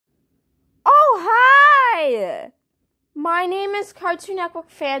Hi! My name is Cartoon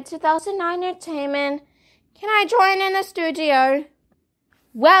Network Fan 2009 Entertainment. Can I join in the studio?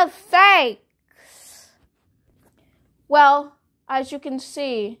 Well, thanks! Well, as you can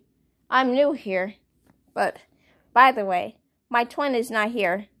see, I'm new here. But, by the way, my twin is not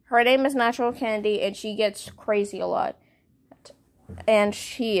here. Her name is Natural Candy, and she gets crazy a lot. And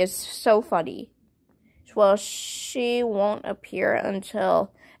she is so funny. Well, she won't appear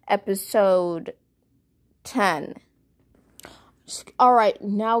until episode 10. Alright,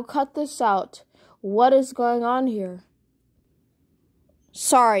 now cut this out. What is going on here?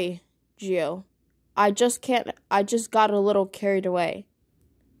 Sorry, Gio. I just got a little carried away.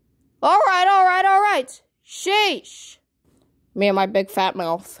 Alright. Sheesh. Me and my big fat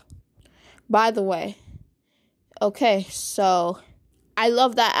mouth. By the way. Okay, so I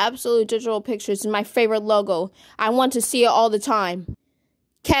love that Absolute Digital Pictures is my favorite logo. I want to see it all the time.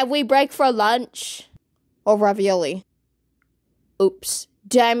 Can we break for lunch? Or ravioli? Oops.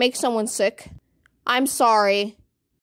 Did I make someone sick? I'm sorry.